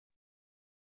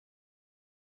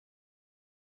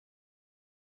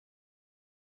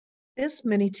This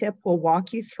mini tip will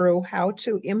walk you through how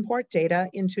to import data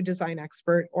into Design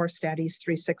Expert or Staties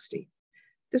 360.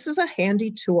 This is a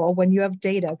handy tool when you have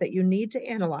data that you need to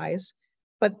analyze,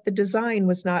 but the design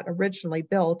was not originally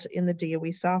built in the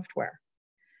DOE software.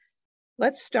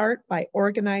 Let's start by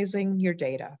organizing your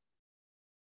data.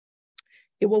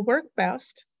 It will work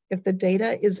best if the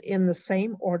data is in the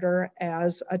same order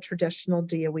as a traditional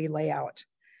DOE layout.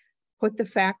 Put the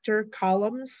factor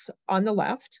columns on the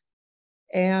left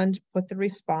and put the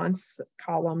response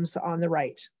columns on the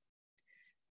right.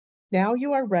 Now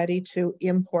you are ready to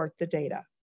import the data.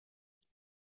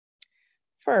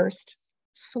 First,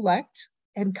 select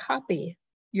and copy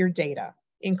your data,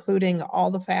 including all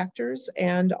the factors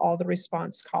and all the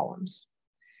response columns.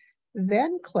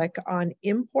 Then click on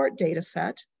Import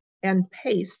Dataset and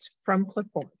paste from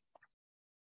clipboard.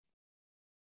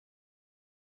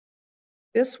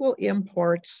 This will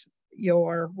import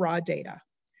your raw data.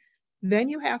 Then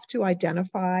you have to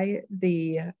identify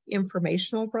the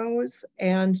informational rows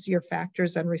and your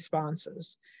factors and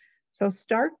responses. So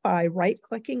start by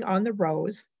right-clicking on the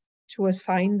rows to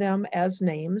assign them as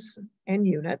names and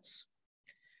units,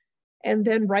 and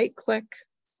then right-click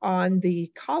on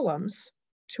the columns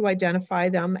to identify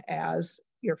them as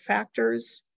your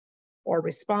factors or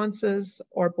responses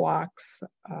or blocks,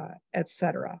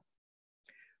 etc.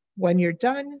 When you're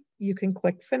done, you can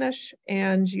click Finish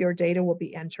and your data will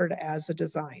be entered as a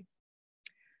design.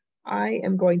 I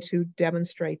am going to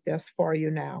demonstrate this for you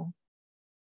now.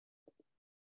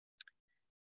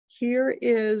 Here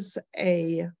is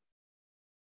an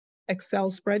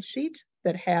Excel spreadsheet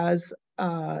that has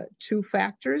 2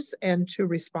 factors and 2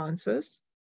 responses.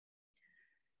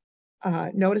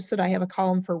 Notice that I have a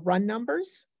column for run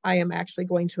numbers. I am actually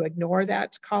going to ignore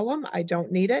that column. I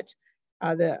don't need it.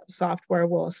 The software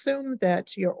will assume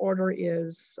that your order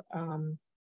is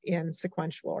in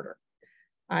sequential order.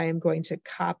 I am going to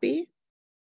copy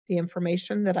the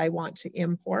information that I want to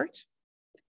import.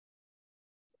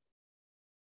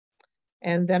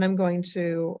 And then I'm going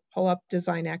to pull up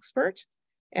Design Expert,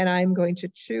 and I'm going to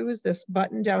choose this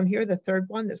button down here, the third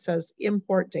one that says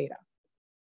Import Data.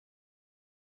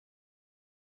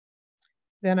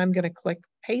 Then I'm going to click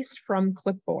Paste from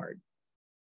Clipboard.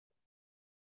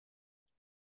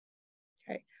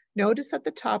 Okay. Notice at the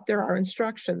top there are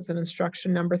instructions, and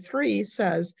instruction number 3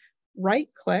 says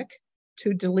right-click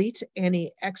to delete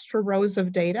any extra rows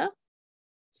of data.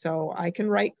 So I can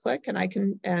right-click and I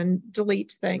can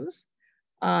delete things.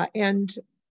 And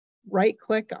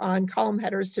right-click on column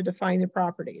headers to define the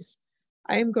properties.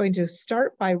 I am going to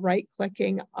start by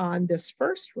right-clicking on this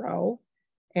first row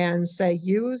and say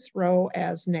Use Row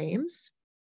as Names.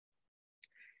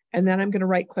 And then I'm going to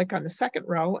right-click on the second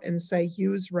row and say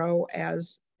Use Row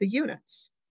as the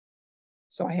Units.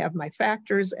 So I have my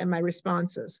factors and my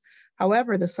responses.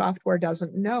 However, the software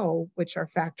doesn't know which are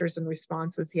factors and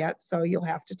responses yet, so you'll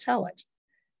have to tell it.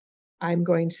 I'm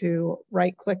going to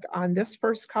right-click on this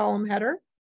first column header,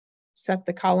 set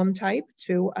the column type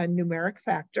to a numeric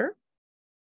factor.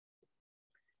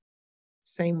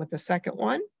 Same with the second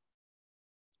one.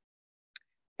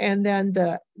 And then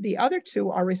the other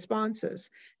 2 are responses.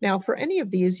 Now, for any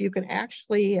of these, you can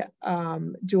actually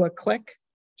do a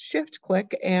shift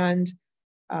click, and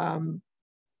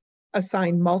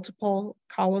assign multiple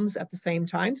columns at the same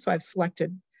time. So I've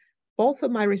selected both of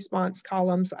my response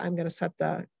columns. I'm going to set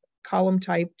the column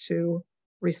type to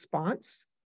response.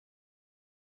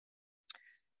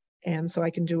 And so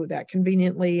I can do that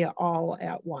conveniently all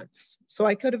at once. So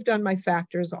I could have done my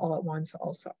factors all at once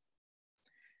also.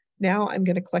 Now I'm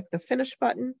going to click the Finish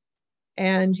button,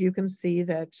 and you can see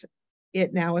that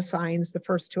it now assigns the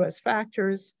first 2 as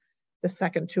factors, the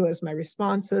second 2 as my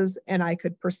responses, and I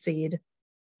could proceed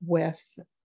with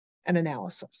an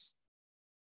analysis.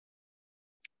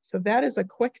 So that is a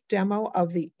quick demo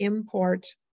of the import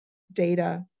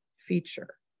data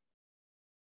feature.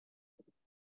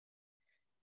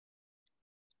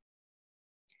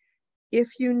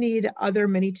 If you need other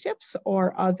mini tips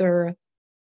or other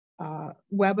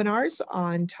webinars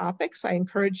on topics, I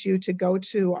encourage you to go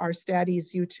to our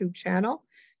Staties YouTube channel.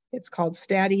 It's called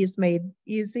Staties Made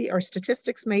Easy, or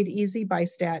Statistics Made Easy by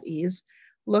StatEase.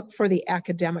 Look for the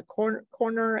academic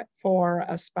corner for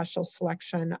a special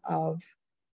selection of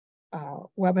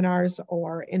webinars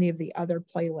or any of the other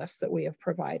playlists that we have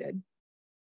provided.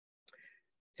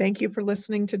 Thank you for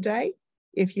listening today.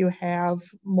 If you have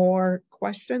more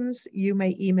questions, you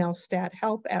may email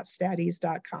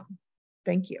stathelp@staties.com.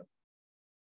 Thank you.